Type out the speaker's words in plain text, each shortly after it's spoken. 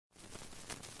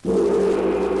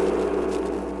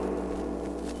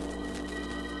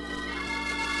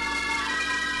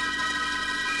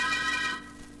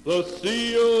The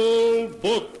Sealed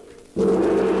Book.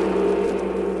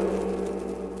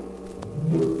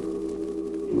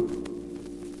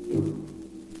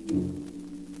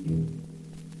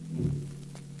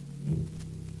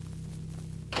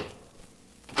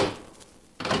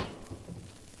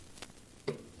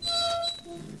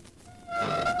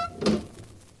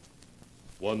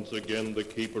 Once again, the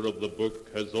keeper of the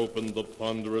book has opened the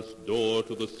ponderous door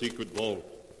to the secret vault,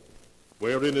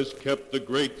 wherein is kept the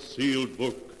great sealed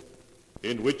book,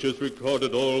 in which is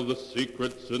recorded all the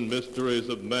secrets and mysteries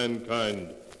of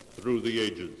mankind through the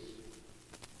ages.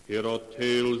 Here are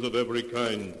tales of every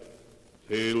kind,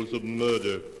 tales of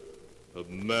murder, of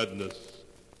madness,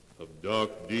 of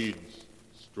dark deeds,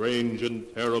 strange and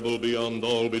terrible beyond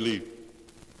all belief.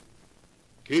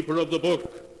 Keeper of the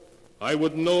book, I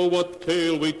would know what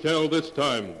tale we tell this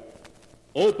time.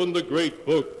 Open the great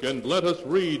book and let us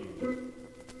read.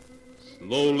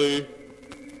 Slowly,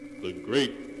 the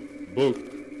great book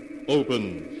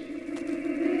opens.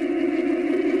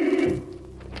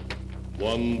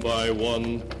 One by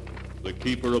one, the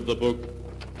keeper of the book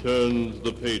turns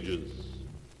the pages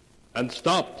and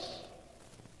stops.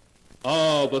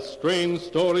 Ah, the strange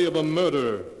story of a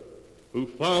murderer who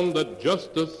found that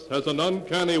justice has an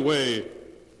uncanny way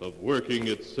of working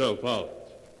itself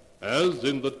out, as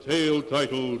in the tale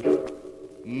titled,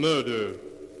 Murder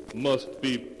Must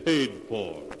Be Paid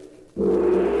For.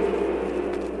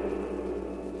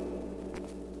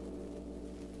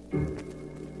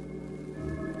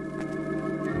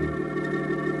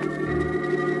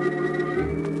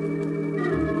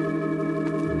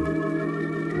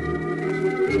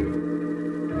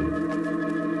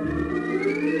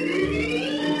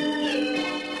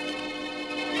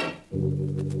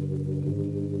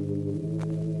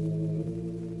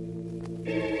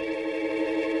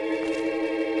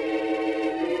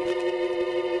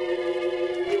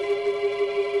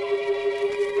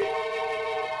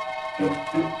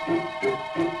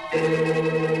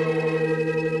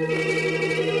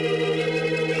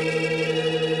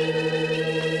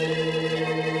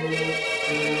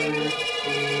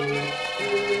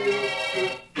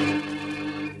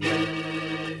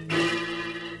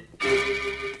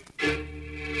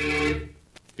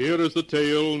 Here is the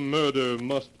tale, Murder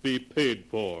Must Be Paid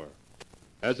For,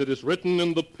 as it is written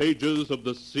in the pages of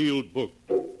the sealed book.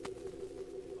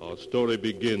 Our story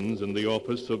begins in the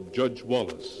office of Judge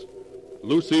Wallace,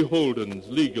 Lucy Holden's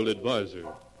legal advisor.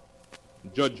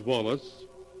 Judge Wallace,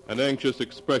 an anxious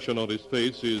expression on his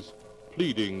face, is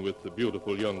pleading with the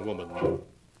beautiful young woman.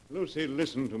 Lucy,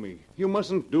 listen to me. You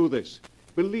mustn't do this.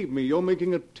 Believe me, you're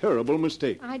making a terrible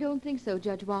mistake. I don't think so,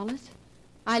 Judge Wallace.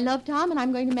 I love Tom, and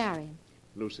I'm going to marry him.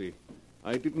 Lucy,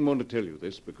 I didn't want to tell you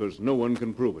this because no one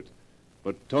can prove it.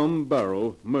 But Tom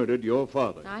Barrow murdered your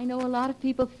father. I know a lot of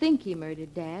people think he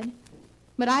murdered Dad,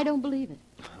 but I don't believe it.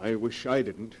 I wish I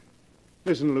didn't.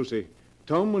 Listen, Lucy,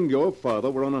 Tom and your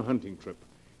father were on a hunting trip.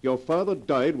 Your father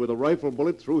died with a rifle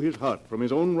bullet through his heart from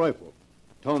his own rifle.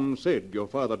 Tom said your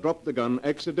father dropped the gun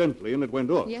accidentally and it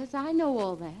went off. Yes, I know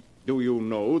all that. Do you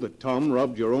know that Tom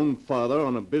robbed your own father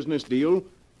on a business deal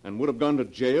and would have gone to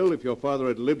jail if your father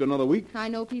had lived another week? I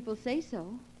know people say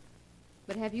so.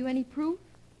 But have you any proof?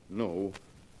 No.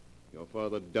 Your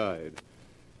father died.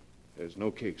 There's no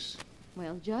case.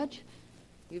 Well, Judge,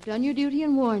 you've done your duty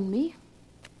and warned me.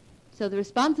 So the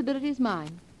responsibility is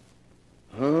mine.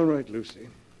 All right, Lucy.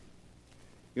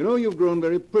 You know, you've grown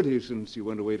very pretty since you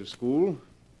went away to school.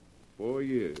 4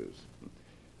 years.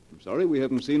 I'm sorry we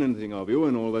haven't seen anything of you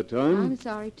in all that time. I'm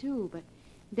sorry, too, but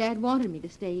Dad wanted me to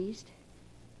stay east.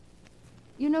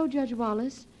 You know, Judge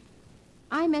Wallace,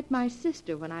 I met my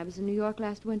sister when I was in New York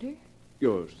last winter.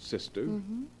 Your sister?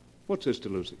 Mm-hmm. What sister,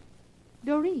 Lucy?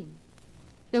 Doreen.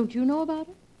 Don't you know about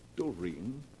her?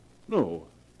 Doreen? No.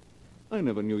 I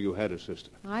never knew you had a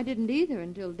sister. I didn't either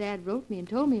until Dad wrote me and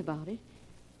told me about it.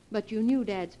 But you knew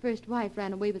Dad's first wife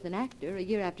ran away with an actor a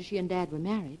year after she and Dad were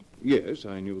married. Yes,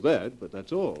 I knew that, but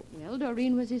that's all. Well,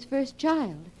 Doreen was his first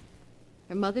child.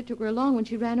 Her mother took her along when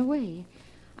she ran away.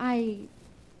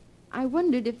 I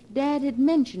wondered if Dad had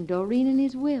mentioned Doreen in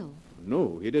his will.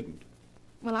 No, he didn't.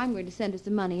 Well, I'm going to send her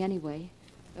some money anyway.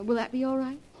 Will that be all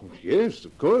right? Oh, yes,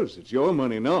 of course. It's your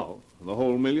money now. The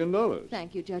whole $1 million.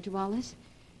 Thank you, Judge Wallace.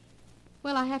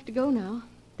 Well, I have to go now.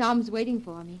 Tom's waiting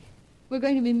for me. We're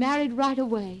going to be married right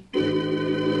away.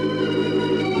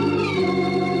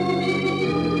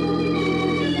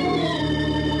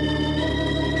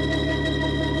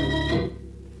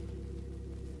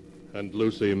 And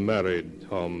Lucy married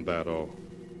Tom Barrow,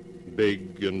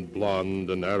 big and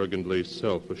blonde and arrogantly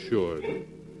self-assured.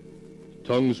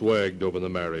 Tongues wagged over the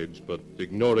marriage, but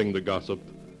ignoring the gossip,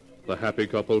 the happy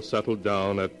couple settled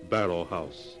down at Barrow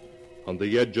House, on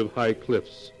the edge of high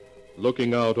cliffs,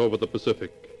 looking out over the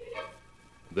Pacific.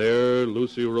 There,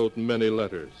 Lucy wrote many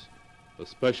letters,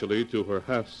 especially to her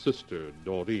half-sister,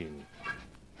 Doreen.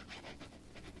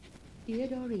 Dear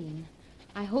Doreen,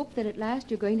 I hope that at last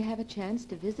you're going to have a chance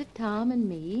to visit Tom and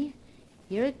me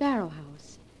here at Barrow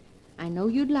House. I know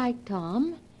you'd like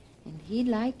Tom, and he'd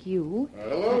like you.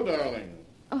 Hello, darling.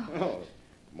 Oh,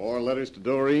 more letters to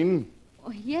Doreen?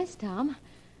 Oh, yes, Tom.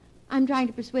 I'm trying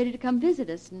to persuade her to come visit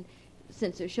us, and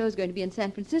since her show's going to be in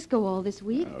San Francisco all this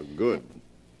week. Oh, good.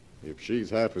 If she's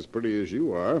half as pretty as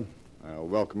you are, I'll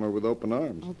welcome her with open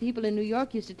arms. Well, people in New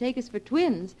York used to take us for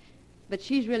twins, but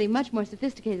she's really much more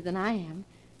sophisticated than I am.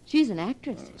 She's an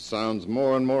actress. Sounds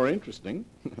more and more interesting.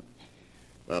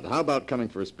 But how about coming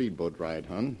for a speedboat ride,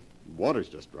 hon? Water's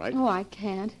just right. Oh, I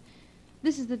can't.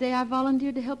 This is the day I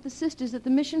volunteered to help the sisters at the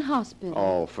Mission Hospital.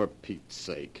 Oh, for Pete's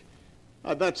sake.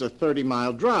 That's a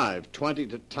 30-mile drive, 20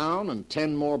 to town and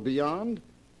 10 more beyond.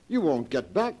 You won't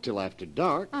get back till after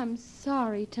dark. I'm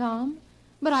sorry, Tom,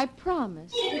 but I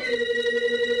promise.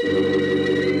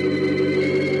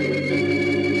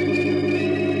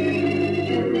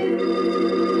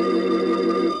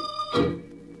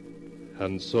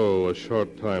 And so, a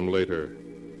short time later,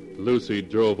 Lucy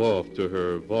drove off to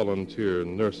her volunteer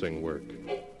nursing work.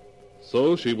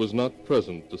 So she was not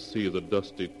present to see the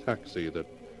dusty taxi that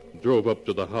drove up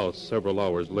to the house several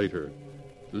hours later,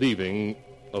 leaving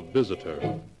a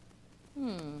visitor.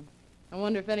 I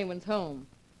wonder if anyone's home.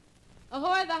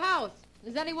 Ahoy, the house!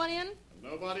 Is anyone in?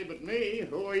 Nobody but me.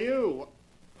 Who are you?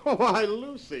 Oh, why,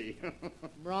 Lucy.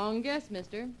 Wrong guess,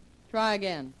 mister. Try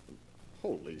again.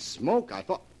 Holy smoke, I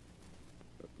thought...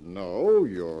 No,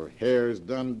 your hair's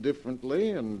done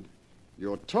differently, and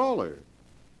you're taller.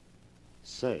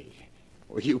 Say,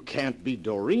 well, you can't be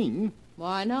Doreen.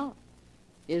 Why not?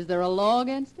 Is there a law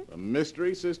against it? The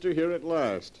mystery sister here at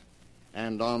last.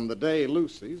 And on the day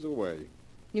Lucy's away.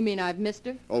 You mean I've missed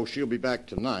her? Oh, she'll be back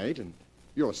tonight, and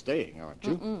you're staying, aren't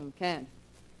you? Can't.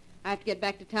 I have to get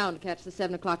back to town to catch the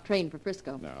 7 o'clock train for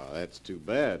Frisco. No, that's too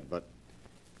bad, but,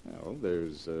 well,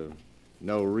 there's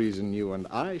no reason you and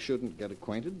I shouldn't get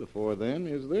acquainted before then,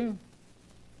 is there?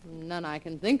 None I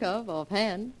can think of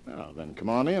offhand. Well, then come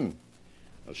on in.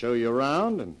 I'll show you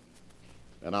around, and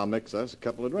then I'll mix us a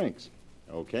couple of drinks.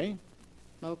 Okay?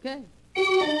 Okay.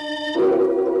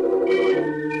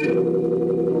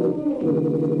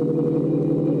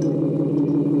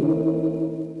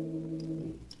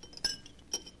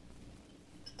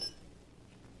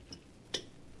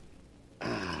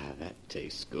 That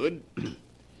tastes good.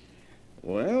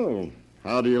 Well,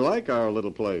 how do you like our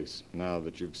little place, now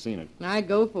that you've seen it? I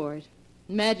go for it.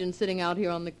 Imagine sitting out here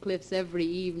on the cliffs every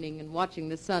evening and watching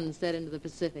the sun set into the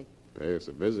Pacific. Pay us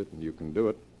a visit, and you can do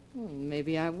it.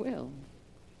 Maybe I will.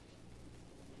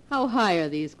 How high are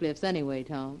these cliffs anyway,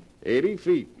 Tom? 80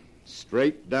 feet,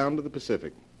 straight down to the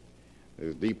Pacific.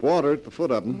 There's deep water at the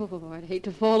foot of them. Oh, I'd hate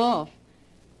to fall off.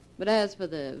 But as for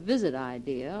the visit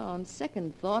idea, on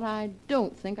second thought, I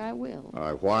don't think I will.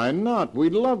 Why not?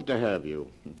 We'd love to have you.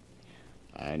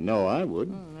 I know I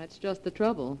would. That's just the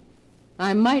trouble.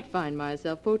 I might find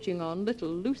myself poaching on little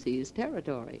Lucy's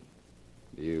territory.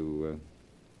 You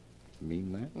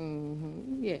mean that?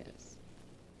 Mm-hmm, yes.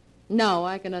 Now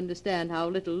I can understand how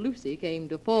little Lucy came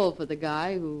to fall for the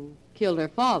guy who killed her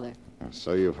father.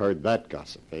 So you've heard that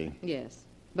gossip, eh? Yes,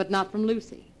 but not from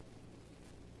Lucy.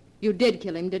 You did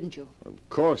kill him, didn't you? Of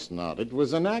course not. It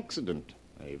was an accident.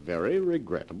 A very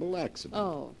regrettable accident.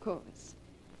 Oh, of course.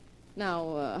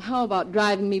 Now, how about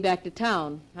driving me back to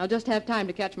town? I'll just have time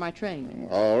to catch my train.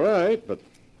 All right, but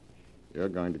you're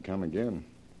going to come again.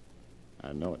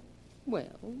 I know it.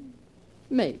 Well,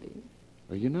 maybe.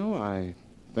 Well, you know, I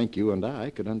think you and I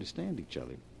could understand each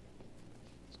other.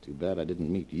 It's too bad I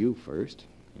didn't meet you first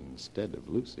instead of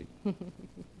Lucy.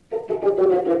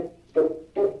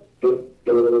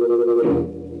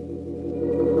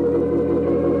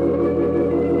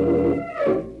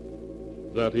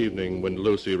 That evening, when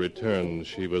Lucy returned,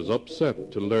 she was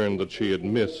upset to learn that she had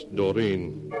missed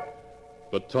Doreen.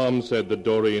 But Tom said that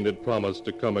Doreen had promised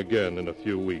to come again in a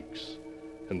few weeks.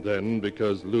 And then,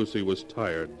 because Lucy was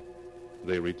tired,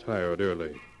 they retired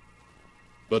early.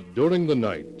 But during the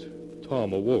night,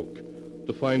 Tom awoke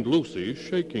to find Lucy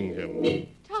shaking him.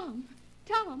 Tom!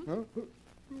 Huh?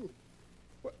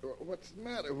 What's the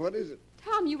matter? What is it?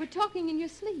 Tom, you were talking in your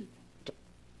sleep.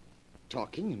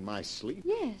 Talking in my sleep?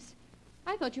 Yes.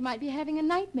 I thought you might be having a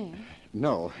nightmare.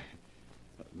 No,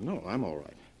 I'm all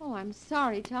right. Oh, I'm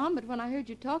sorry, Tom, but when I heard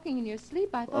you talking in your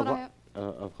sleep, I thought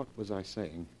what was I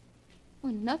saying?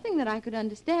 Well, nothing that I could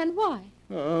understand. Why?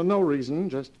 No reason,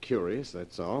 just curious,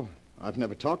 that's all. I've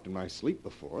never talked in my sleep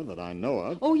before that I know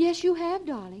of. Oh, yes, you have,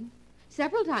 darling.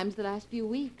 Several times the last few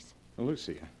weeks.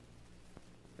 Lucy,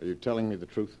 are you telling me the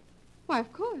truth? Why,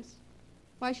 of course.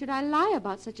 Why should I lie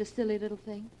about such a silly little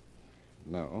thing?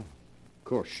 No, of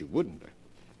course you wouldn't.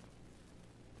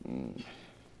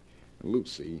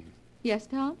 Lucy, Yes,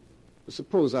 Tom?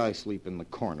 suppose I sleep in the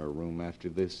corner room after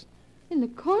this. In the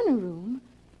corner room?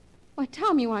 Why,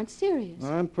 Tom, you aren't serious.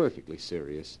 I'm perfectly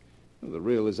serious. The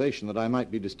realization that I might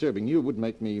be disturbing you would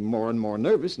make me more and more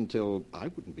nervous until I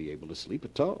wouldn't be able to sleep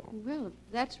at all. Well, if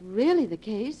that's really the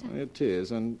case... It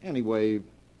is, and anyway,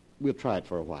 we'll try it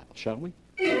for a while, shall we?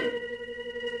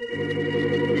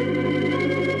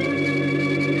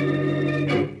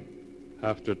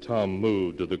 After Tom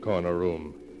moved to the corner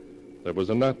room, there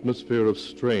was an atmosphere of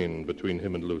strain between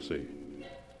him and Lucy.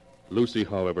 Lucy,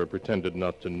 however, pretended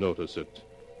not to notice it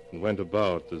and went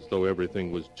about as though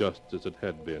everything was just as it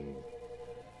had been.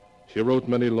 She wrote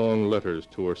many long letters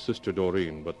to her sister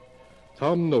Doreen, but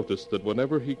Tom noticed that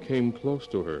whenever he came close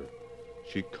to her,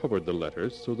 she covered the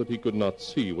letters so that he could not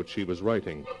see what she was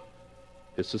writing.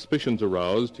 His suspicions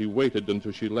aroused, he waited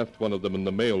until she left one of them in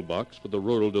the mailbox for the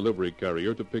rural delivery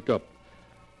carrier to pick up.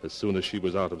 As soon as she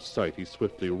was out of sight, he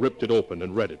swiftly ripped it open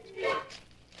and read it.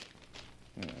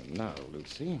 Now,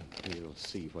 Lucy, we'll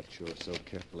see what you're so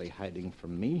carefully hiding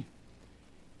from me.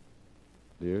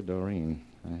 Dear Doreen,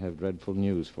 I have dreadful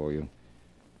news for you.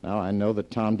 Now I know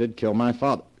that Tom did kill my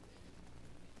father.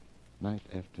 Night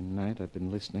after night, I've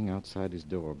been listening outside his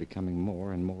door, becoming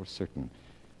more and more certain.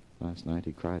 Last night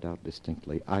he cried out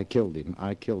distinctly, I killed him,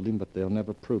 but they'll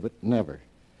never prove it, never.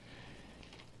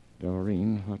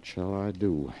 Doreen, what shall I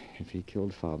do? If he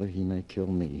killed Father, he may kill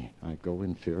me. I go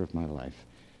in fear of my life.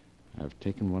 I've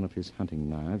taken one of his hunting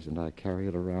knives, and I carry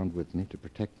it around with me to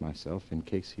protect myself in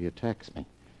case he attacks me.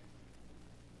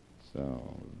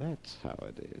 So that's how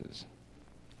it is.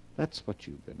 That's what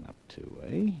you've been up to,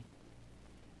 eh?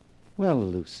 Well,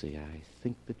 Lucy, I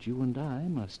think that you and I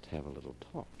must have a little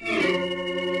talk.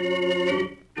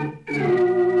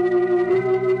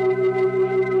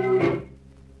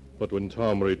 But when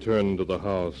Tom returned to the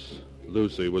house,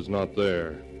 Lucy was not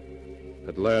there.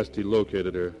 At last he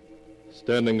located her,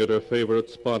 standing at her favorite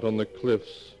spot on the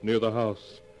cliffs near the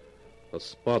house, a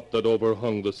spot that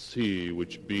overhung the sea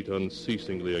which beat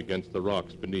unceasingly against the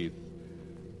rocks beneath,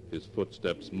 his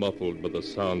footsteps muffled by the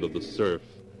sound of the surf.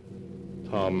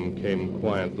 Tom came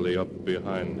quietly up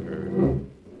behind her.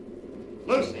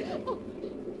 Lucy! Oh,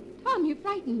 Tom, you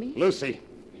frightened me. Lucy,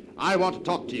 I want to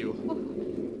talk to you.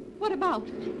 What about?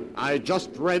 I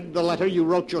just read the letter you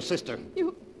wrote your sister.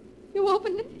 You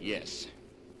opened it? Yes.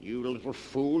 You little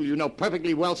fool, you know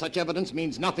perfectly well such evidence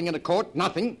means nothing in a court,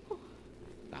 nothing.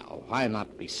 Now, why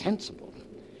not be sensible?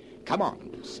 Come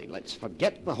on, Lucy, let's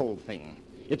forget the whole thing.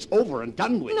 It's over and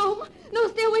done with. No,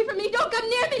 stay away from me. Don't come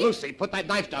near me. Lucy, put that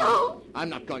knife down. No. I'm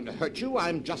not going to hurt you.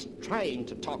 I'm just trying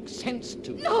to talk sense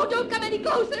to you. No, don't come any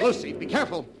closer. Lucy, be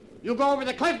careful. You'll go over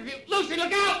the cliff if you... Lucy,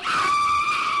 look out!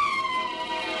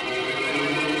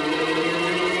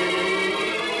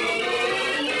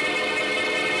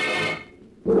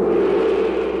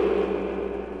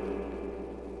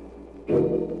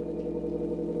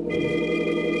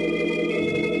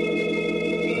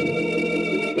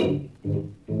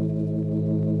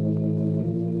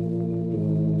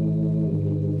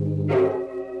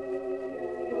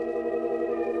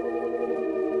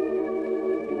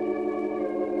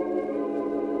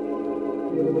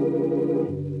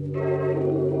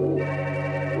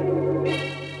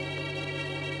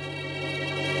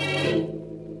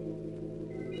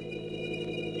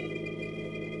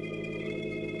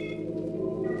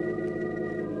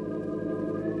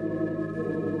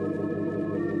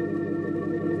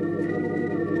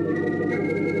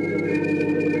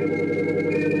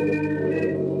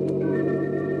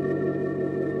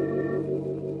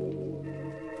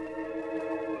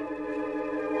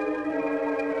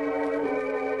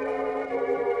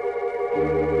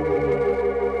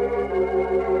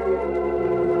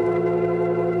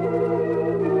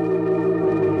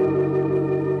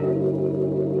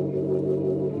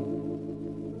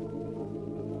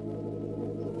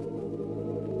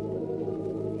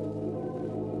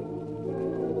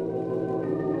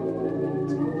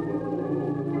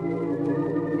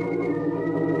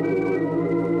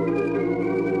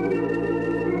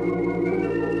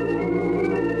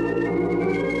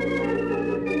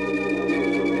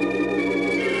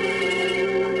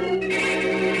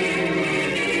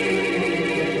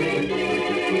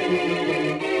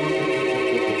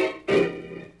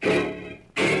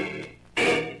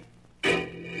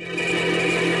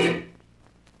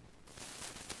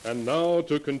 And now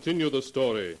to continue the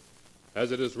story,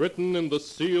 as it is written in the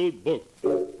sealed book.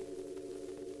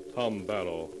 Tom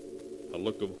Barrow, a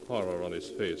look of horror on his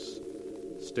face,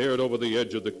 stared over the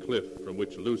edge of the cliff from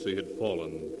which Lucy had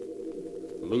fallen.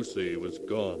 Lucy was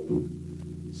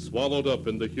gone, swallowed up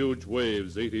in the huge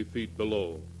waves 80 feet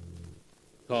below.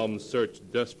 Tom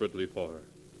searched desperately for her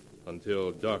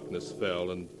until darkness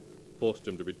fell and forced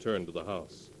him to return to the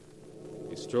house.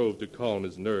 He strove to calm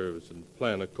his nerves and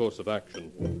plan a course of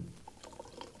action.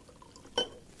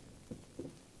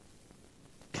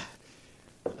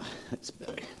 That's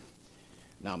better.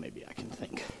 Now maybe I can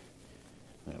think.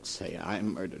 They'll say I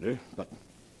murdered her, but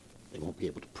they won't be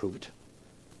able to prove it.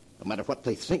 No matter what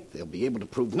they think, they'll be able to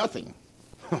prove nothing.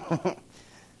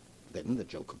 Then the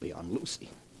joke will be on Lucy.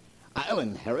 I'll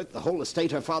inherit the whole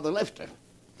estate her father left her.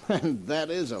 And that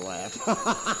is a laugh.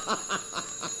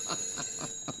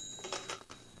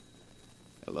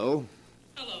 Hello?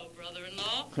 Hello,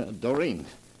 brother-in-law. Doreen,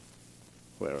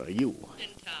 where are you?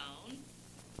 In town.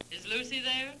 Is Lucy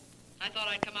there? I thought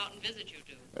I'd come out and visit you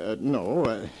two.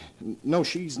 No,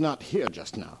 she's not here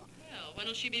just now. Well,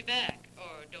 when'll she be back?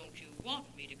 Or don't you want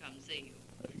me to come see you?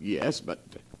 Yes, but...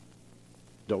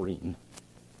 Doreen,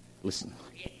 listen.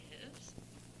 Yes?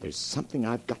 There's something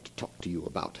I've got to talk to you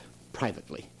about,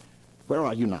 privately. Where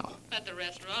are you now? At the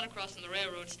restaurant across from the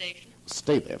railroad station.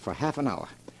 Stay there for half an hour.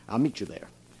 I'll meet you there.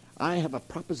 I have a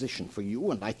proposition for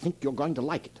you, and I think you're going to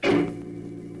like it.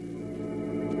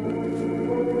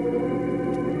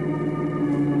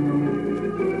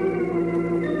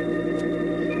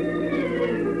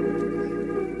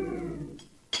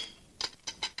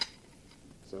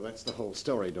 That's the whole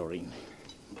story, Doreen.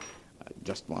 I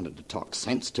just wanted to talk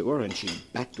sense to her, and she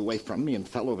backed away from me and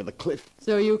fell over the cliff.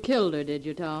 So you killed her, did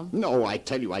you, Tom? No, I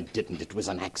tell you I didn't. It was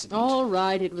an accident. All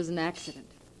right, it was an accident.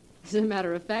 As a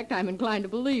matter of fact, I'm inclined to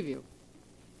believe you.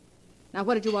 Now,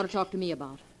 what did you want to talk to me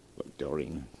about? Look,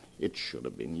 Doreen, it should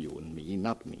have been you and me,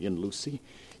 not me and Lucy.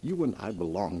 You and I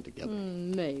belong together.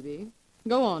 Maybe.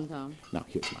 Go on, Tom. Now,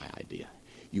 here's my idea.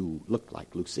 You look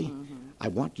like Lucy. I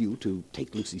want you to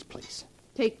take Lucy's place.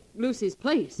 Take Lucy's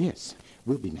place? Yes.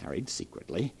 We'll be married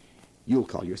secretly. You'll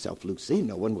call yourself Lucy.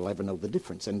 No one will ever know the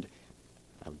difference. And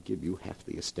I'll give you half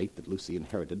the estate that Lucy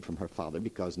inherited from her father,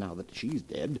 because now that she's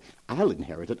dead, I'll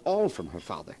inherit it all from her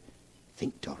father.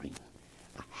 Think, Doreen.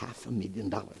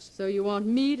 $500,000. So you want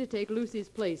me to take Lucy's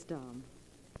place, Tom?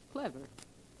 Clever.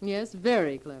 Yes,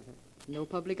 very clever. No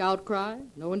public outcry,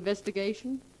 no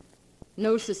investigation,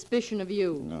 no suspicion of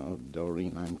you. No,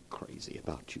 Doreen, I'm crazy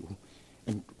about you.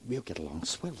 And we'll get along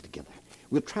swell together.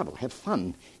 We'll travel, have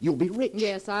fun. You'll be rich.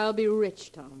 Yes, I'll be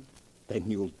rich, Tom. Then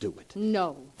you'll do it.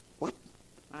 No. What?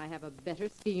 I have a better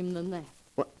scheme than that.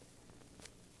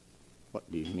 What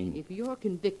do you mean? If you're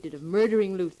convicted of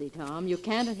murdering Lucy, Tom, you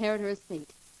can't inherit her estate.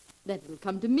 Then it'll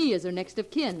come to me as her next of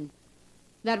kin.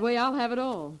 That way I'll have it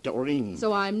all. Doreen.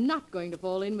 So I'm not going to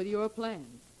fall in with your plan.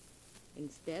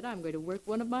 Instead, I'm going to work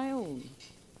one of my own.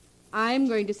 I'm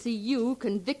going to see you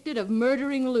convicted of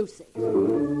murdering Lucy.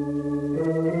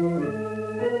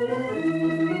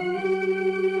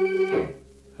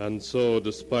 And so,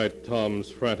 despite Tom's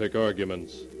frantic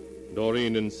arguments,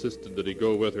 Doreen insisted that he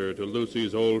go with her to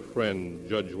Lucy's old friend,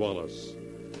 Judge Wallace.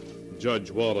 Judge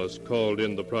Wallace called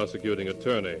in the prosecuting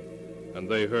attorney, and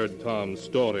they heard Tom's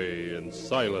story in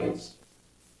silence.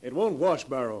 It won't wash,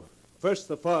 Barrow. First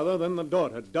the father, then the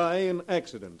daughter die in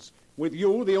accidents, with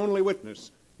you the only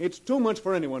witness. It's too much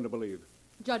for anyone to believe.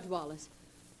 Judge Wallace,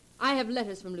 I have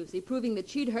letters from Lucy proving that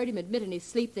she'd heard him admit in his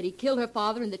sleep that he killed her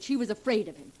father and that she was afraid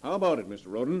of him. How about it, Mr.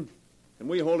 Roden? Can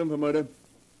we hold him for murder?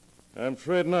 I'm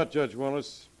afraid not, Judge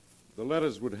Wallace. The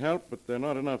letters would help, but they're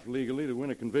not enough legally to win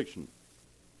a conviction.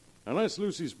 Unless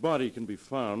Lucy's body can be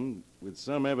found with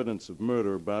some evidence of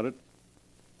murder about it,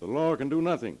 the law can do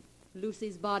nothing.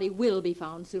 Lucy's body will be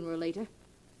found sooner or later.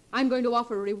 I'm going to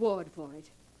offer a reward for it.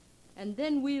 And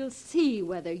then we'll see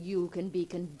whether you can be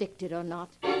convicted or not.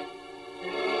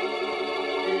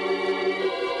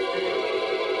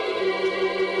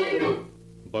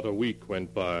 But a week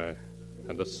went by,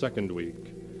 and a second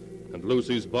week, and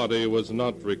Lucy's body was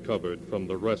not recovered from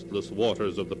the restless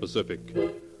waters of the Pacific.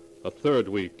 A third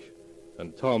week,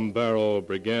 and Tom Barrow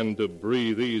began to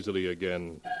breathe easily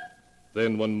again.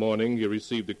 Then one morning he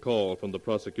received a call from the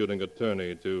prosecuting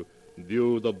attorney to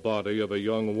view the body of a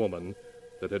young woman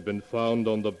that had been found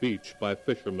on the beach by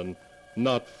fishermen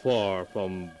not far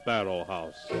from Barrow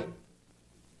House.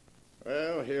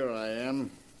 Well, here I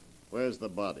am. Where's the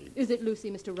body? Is it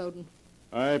Lucy, Mr. Roden?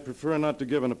 I prefer not to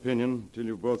give an opinion till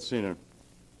you've both seen her.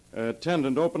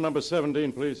 Attendant, open number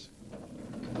 17, please.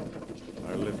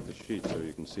 I lift the sheet so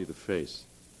you can see the face.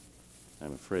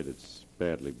 I'm afraid it's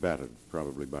badly battered,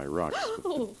 probably by rocks.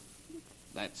 Oh.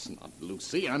 That's not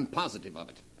Lucy. I'm positive of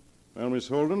it. Well, Miss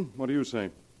Holden, what do you say?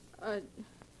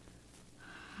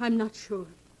 I'm not sure.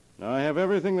 Now, I have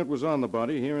everything that was on the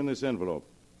body here in this envelope.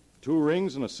 2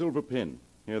 rings and a silver pin.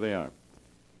 Here they are.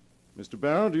 Mr.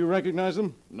 Barrow, do you recognize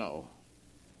them? No.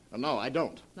 No, I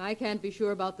don't. I can't be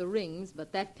sure about the rings,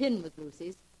 but that pin was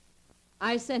Lucy's.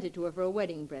 I sent it to her for a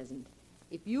wedding present.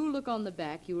 If you look on the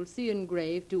back, you will see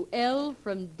engraved, to L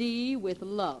from D with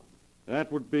love.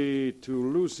 That would be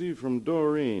to Lucy from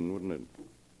Doreen, wouldn't it?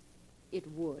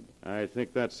 It would. I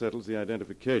think that settles the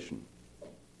identification.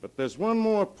 But there's one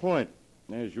more point,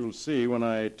 as you'll see when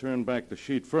I turn back the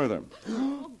sheet further.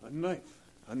 A knife.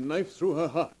 A knife through her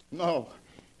heart. No,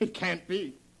 it can't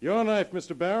be. Your knife,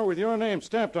 Mr. Barrow, with your name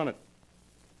stamped on it.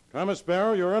 Thomas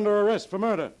Barrow, you're under arrest for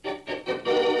murder.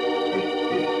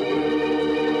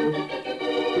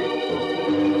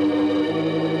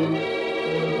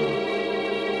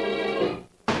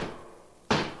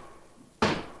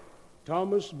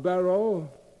 Thomas Barrow,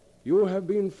 you have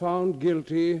been found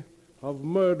guilty of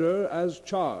murder as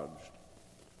charged.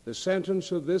 The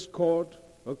sentence of this court,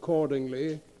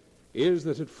 accordingly, is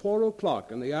that at 4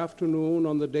 o'clock in the afternoon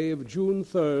on the day of June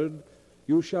 3rd,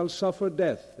 you shall suffer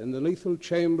death in the lethal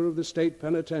chamber of the state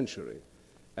penitentiary,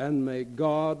 and may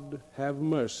God have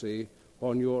mercy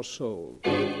on your soul.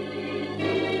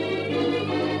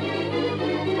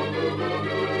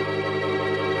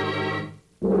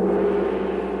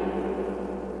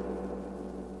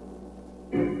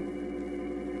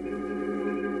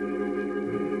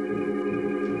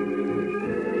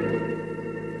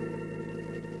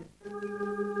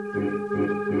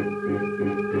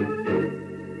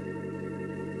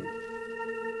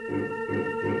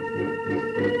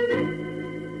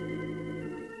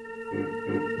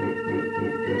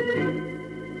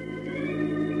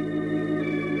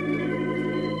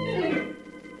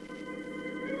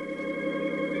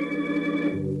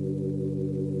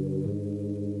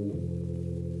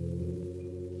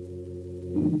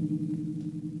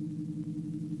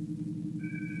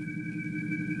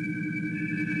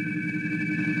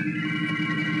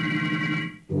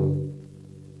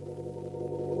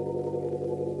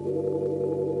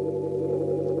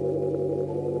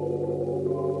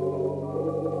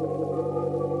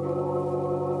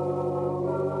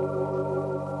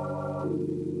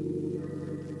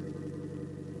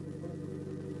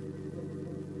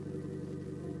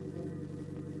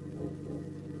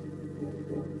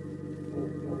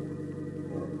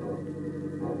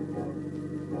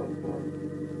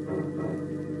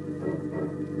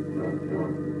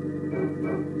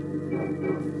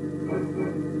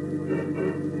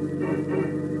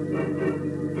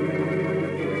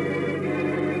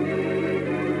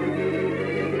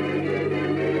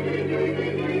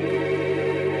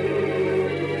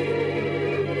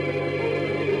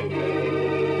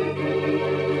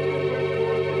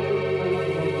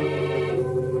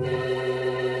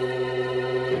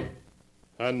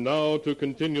 And now to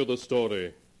continue the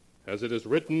story, as it is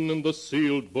written in the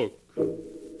sealed book.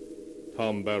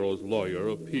 Tom Barrow's lawyer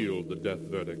appealed the death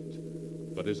verdict,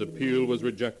 but his appeal was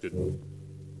rejected.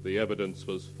 The evidence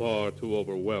was far too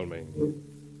overwhelming.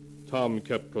 Tom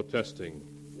kept protesting,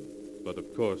 but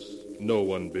of course no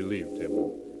one believed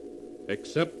him,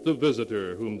 except the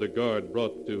visitor whom the guard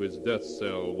brought to his death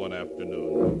cell one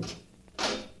afternoon.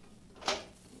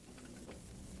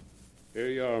 Here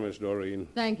you are, Miss Doreen.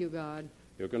 Thank you, guard.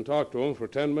 You can talk to him for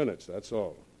 10 minutes, that's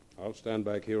all. I'll stand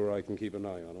back here where I can keep an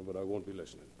eye on him, but I won't be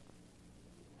listening.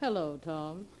 Hello,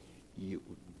 Tom. You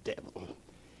devil.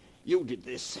 You did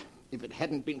this. If it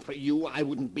hadn't been for you, I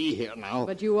wouldn't be here now.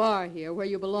 But you are here, where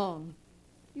you belong.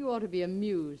 You ought to be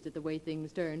amused at the way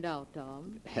things turned out,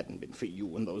 Tom. If it hadn't been for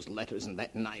you and those letters and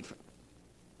that knife.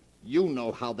 You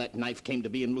know how that knife came to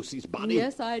be in Lucy's body.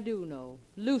 Yes, I do know.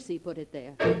 Lucy put it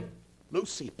there.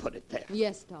 Lucy put it there.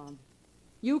 Yes, Tom.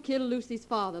 You killed Lucy's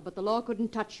father, but the law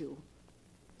couldn't touch you.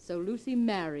 So Lucy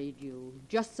married you,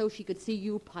 just so she could see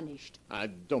you punished. I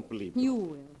don't believe you. You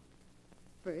will.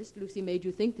 First, Lucy made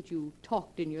you think that you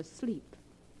talked in your sleep,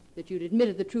 that you'd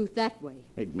admitted the truth that way.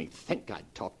 Made me think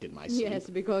I'd talked in my sleep. Yes,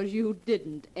 because you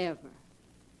didn't ever.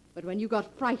 But when you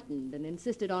got frightened and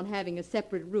insisted on having a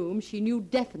separate room, she knew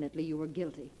definitely you were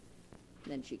guilty.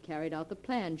 Then she carried out the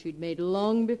plan she'd made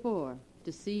long before,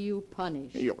 to see you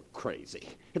punished. You're crazy.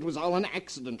 It was all an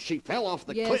accident. She fell off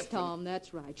the cliff. Yes, Tom,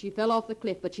 that's right. She fell off the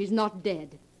cliff, but she's not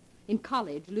dead. In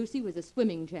college, Lucy was a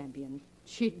swimming champion.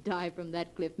 She'd dived from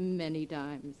that cliff many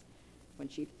times. When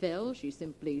she fell, she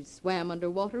simply swam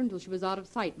underwater until she was out of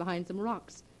sight behind some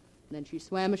rocks. And then she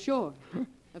swam ashore.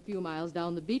 A few miles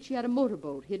down the beach, she had a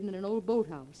motorboat hidden in an old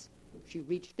boathouse. She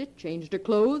reached it, changed her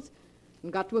clothes,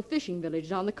 and got to a fishing village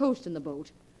down the coast in the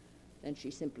boat. Then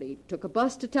she simply took a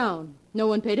bus to town. No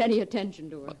one paid any attention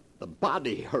to her. The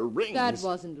body, her rings. That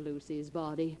wasn't Lucy's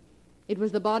body. It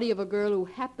was the body of a girl who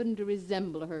happened to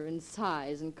resemble her in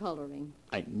size and coloring.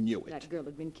 I knew it. That girl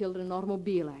had been killed in an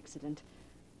automobile accident.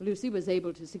 Lucy was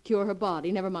able to secure her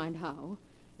body, never mind how,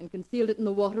 and concealed it in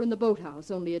the water in the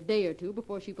boathouse only a day or two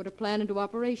before she put her plan into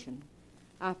operation.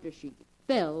 After she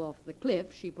fell off the cliff,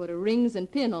 she put her rings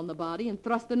and pin on the body and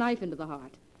thrust the knife into the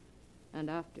heart. And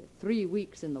after 3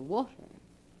 weeks in the water,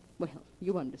 well,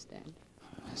 you understand.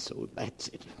 So that's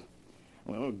it.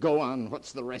 Well, go on.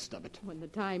 What's the rest of it? When the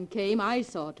time came, I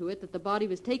saw to it that the body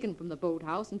was taken from the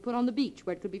boathouse and put on the beach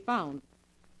where it could be found.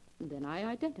 And then I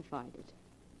identified it.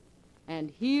 And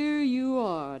here you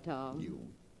are, Tom. You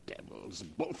devils,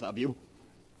 both of you.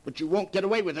 But you won't get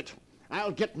away with it.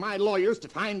 I'll get my lawyers to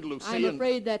find Lucy. I'm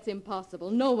afraid that's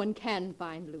impossible. No one can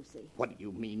find Lucy. What do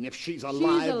you mean, if she's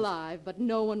alive? She's alive, but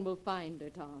no one will find her,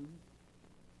 Tom.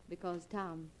 Because,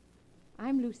 Tom,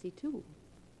 I'm Lucy, too.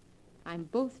 I'm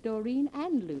both Doreen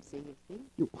and Lucy, you see.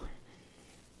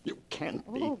 You can't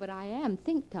be. Oh, but I am.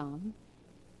 Think, Tom.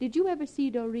 Did you ever see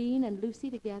Doreen and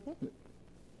Lucy together?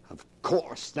 Of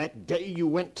course, that day you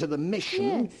went to the mission.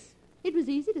 Yes. It was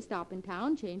easy to stop in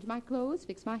town, change my clothes,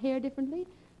 fix my hair differently,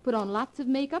 put on lots of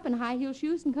makeup and high-heel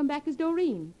shoes, and come back as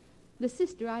Doreen, the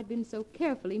sister I'd been so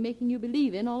carefully making you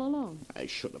believe in all along. I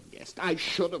should have guessed. I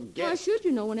should have guessed. Why should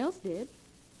you? No one else did.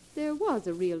 There was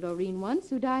a real Doreen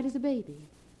once who died as a baby.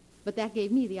 But that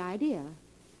gave me the idea.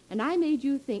 And I made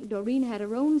you think Doreen had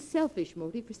her own selfish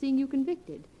motive for seeing you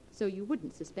convicted, so you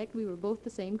wouldn't suspect we were both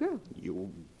the same girl.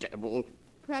 You devil.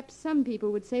 Perhaps some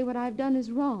people would say what I've done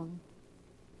is wrong.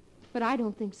 But I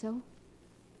don't think so.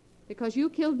 Because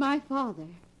you killed my father.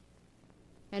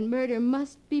 And murder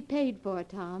must be paid for,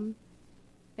 Tom.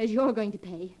 As you're going to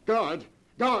pay. Guard!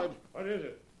 Guard! What is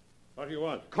it? What do you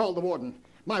want? Call the warden.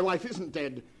 My wife isn't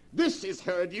dead. This is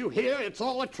her. Do you hear? It's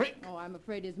all a trick. Oh, I'm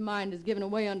afraid his mind is given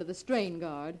away under the strain,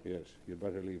 guard. Yes, you'd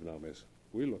better leave now, miss.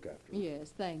 We'll look after him.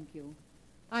 Yes, thank you.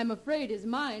 I'm afraid his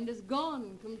mind is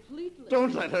gone completely.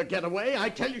 Don't let her get away. I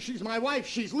tell you, she's my wife.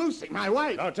 She's Lucy, my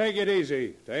wife. Now, take it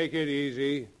easy. Take it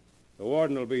easy. The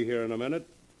warden will be here in a minute,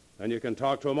 and you can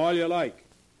talk to him all you like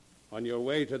on your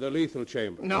way to the lethal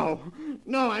chamber. No,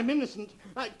 I'm innocent.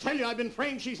 I tell you, I've been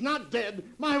framed. She's not dead.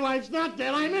 My wife's not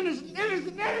dead. I'm innocent,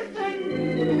 innocent.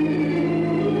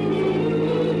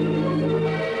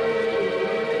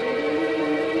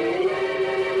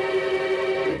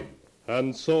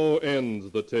 And so ends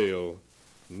the tale.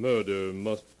 Murder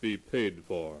must be paid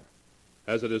for,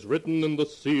 as it is written in the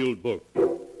sealed book.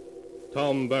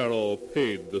 Tom Barrow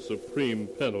paid the supreme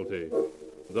penalty,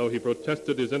 though he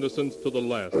protested his innocence to the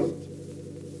last.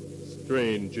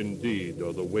 Strange indeed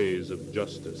are the ways of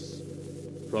justice,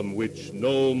 from which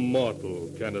no mortal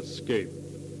can escape.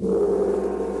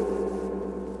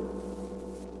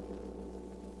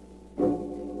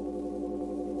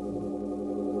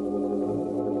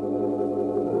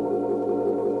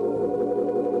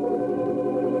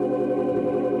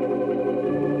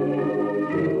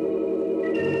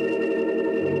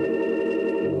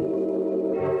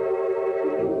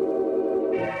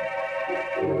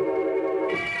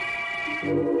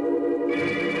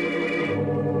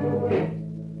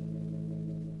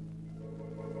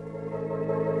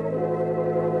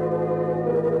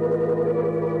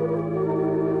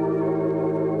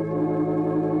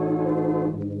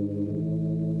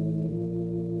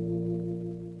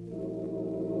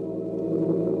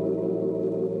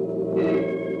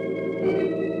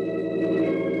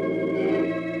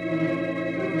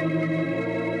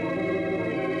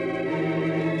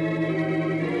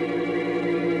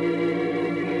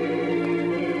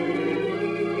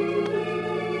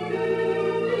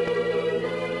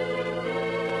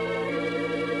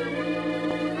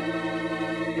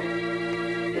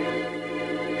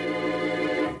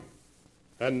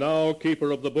 And now,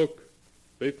 keeper of the book,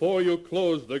 before you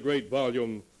close the great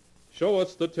volume, show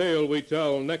us the tale we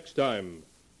tell next time.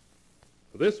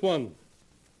 This one.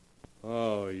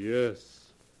 Ah,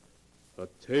 yes. A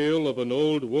tale of an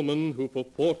old woman who for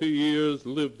 40 years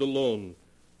lived alone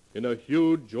in a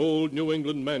huge old New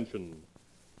England mansion.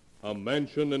 A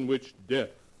mansion in which death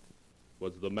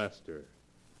was the master.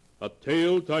 A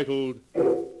tale titled,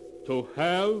 To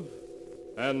Have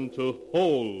and to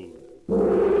Hold.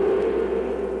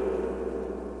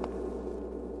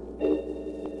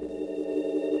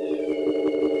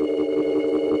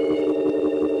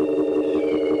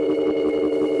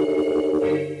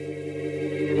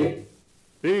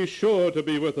 Be sure to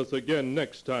be with us again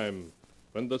next time,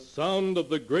 when the sound of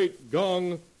the great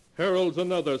gong heralds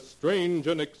another strange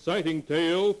and exciting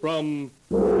tale from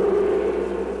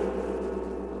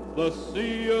the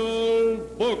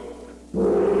Sealed Book.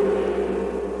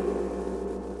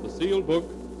 The Sealed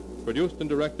Book, produced and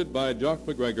directed by Jock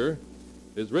McGregor,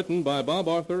 is written by Bob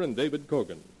Arthur and David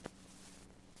Cogan.